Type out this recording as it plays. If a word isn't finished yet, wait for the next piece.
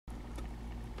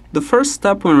The first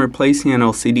step when replacing an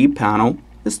LCD panel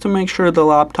is to make sure the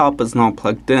laptop is not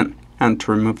plugged in and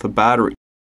to remove the battery.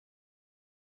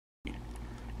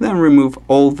 Then remove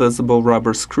all visible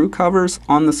rubber screw covers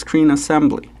on the screen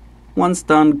assembly. Once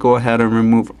done, go ahead and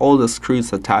remove all the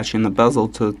screws attaching the bezel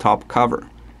to the top cover.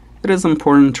 It is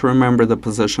important to remember the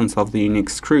positions of the unique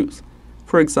screws.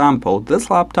 For example, this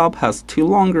laptop has 2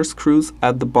 longer screws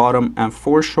at the bottom and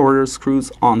 4 shorter screws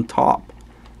on top.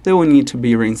 They will need to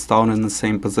be reinstalled in the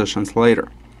same positions later.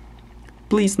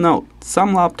 Please note,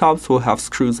 some laptops will have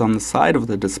screws on the side of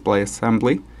the display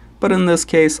assembly, but in this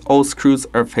case all screws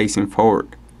are facing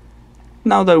forward.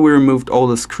 Now that we removed all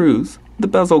the screws, the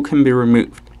bezel can be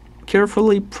removed.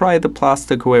 Carefully pry the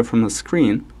plastic away from the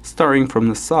screen, starting from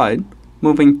the side,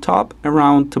 moving top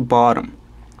around to bottom.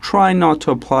 Try not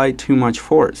to apply too much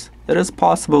force. It is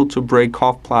possible to break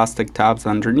off plastic tabs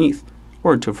underneath,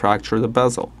 or to fracture the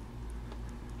bezel.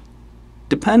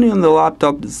 Depending on the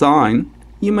laptop design,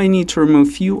 you may need to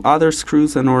remove few other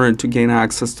screws in order to gain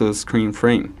access to the screen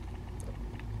frame.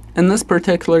 In this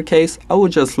particular case, I will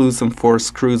just loosen 4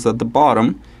 screws at the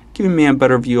bottom, giving me a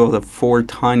better view of the 4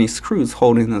 tiny screws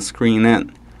holding the screen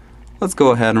in. Let's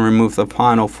go ahead and remove the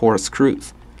final 4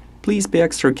 screws. Please be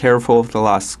extra careful of the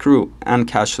last screw and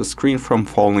catch the screen from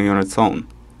falling on its own.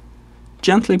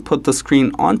 Gently put the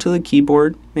screen onto the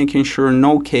keyboard, making sure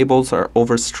no cables are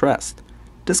overstressed.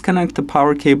 Disconnect the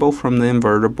power cable from the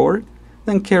inverter board,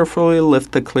 then carefully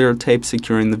lift the clear tape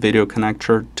securing the video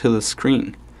connector to the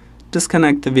screen.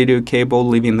 Disconnect the video cable,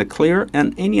 leaving the clear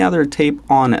and any other tape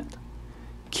on it.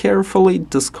 Carefully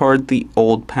discard the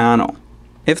old panel.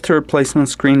 If the replacement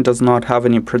screen does not have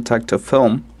any protective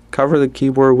film, cover the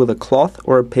keyboard with a cloth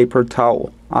or a paper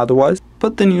towel. Otherwise,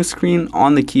 put the new screen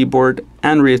on the keyboard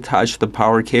and reattach the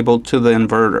power cable to the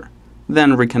inverter.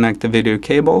 Then reconnect the video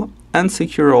cable and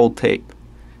secure old tape.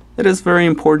 It is very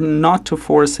important not to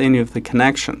force any of the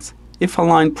connections. If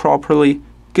aligned properly,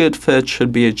 good fit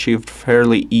should be achieved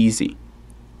fairly easy.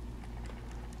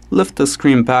 Lift the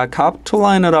screen back up to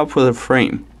line it up with the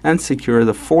frame and secure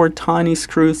the 4 tiny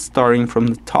screws starting from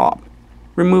the top.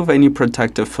 Remove any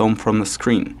protective film from the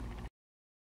screen.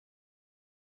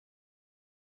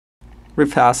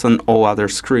 Refasten all other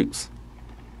screws.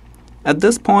 At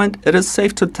this point, it is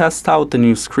safe to test out the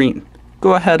new screen.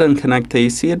 Go ahead and connect the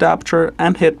AC adapter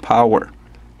and hit power.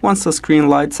 Once the screen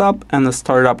lights up and the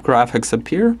startup graphics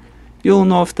appear, you'll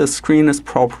know if the screen is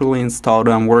properly installed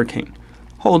and working.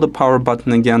 Hold the power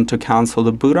button again to cancel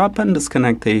the boot up and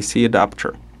disconnect the AC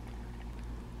adapter.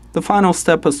 The final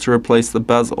step is to replace the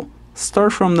bezel.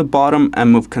 Start from the bottom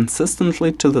and move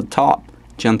consistently to the top,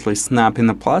 gently snapping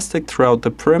the plastic throughout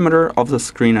the perimeter of the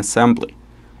screen assembly.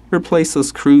 Replace the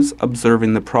screws,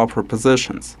 observing the proper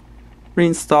positions.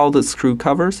 Reinstall the screw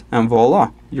covers and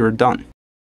voila, you're done.